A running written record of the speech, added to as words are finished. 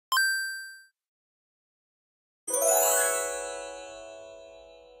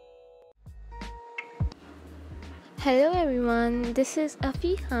Hello everyone, this is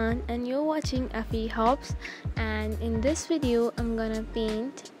Afe Khan and you're watching Afe Hobbies, and in this video I'm gonna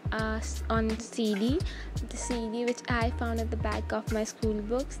paint on CD, the CD which I found at the back of my school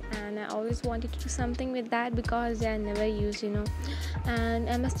books, and I always wanted to do something with that because they are never used, And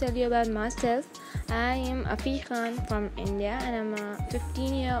I must tell you about myself. I am Afe Khan from India and I'm a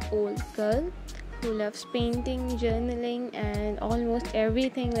 15-year-old girl who loves painting, journaling, and almost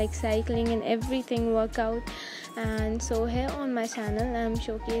everything like cycling and everything, workout. And so here on my channel I'm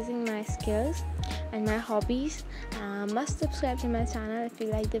showcasing my skills and my hobbies. Must subscribe to my channel if you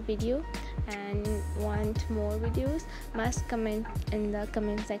like the video and want more videos. Must comment in the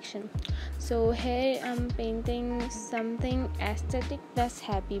comment section. So here I'm painting something aesthetic plus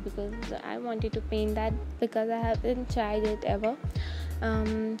happy because I wanted to paint that because I haven't tried it ever.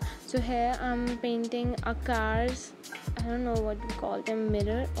 So here I'm painting a car's, I don't know what we call them,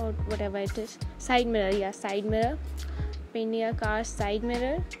 mirror or whatever it is, side mirror. Side mirror, painting a car's side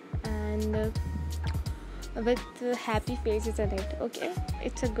mirror and with happy faces in it. Okay,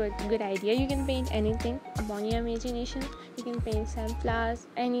 it's a good idea. You can paint anything upon your imagination. You can paint sunflowers,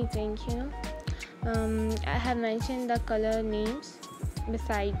 anything, I have mentioned the color names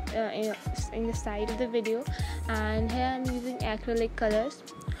beside in the side of the video, and here I'm using acrylic colors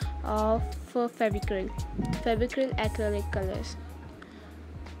of Fevicryl acrylic colors.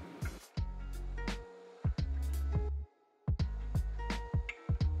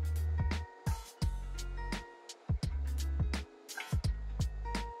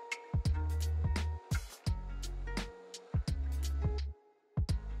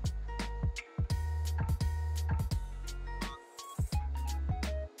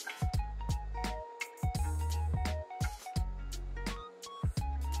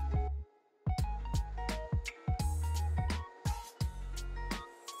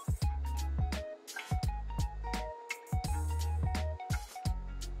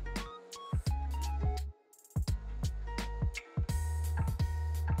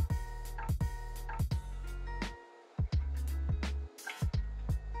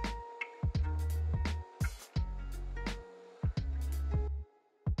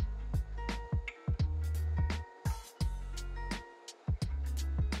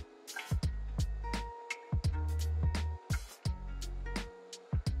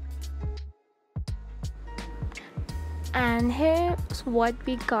 And here's what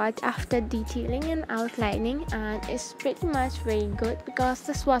we got after detailing and outlining, and it's pretty much very good because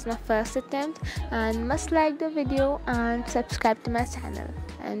this was my first attempt. And must like the video and subscribe to my channel,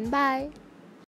 and bye.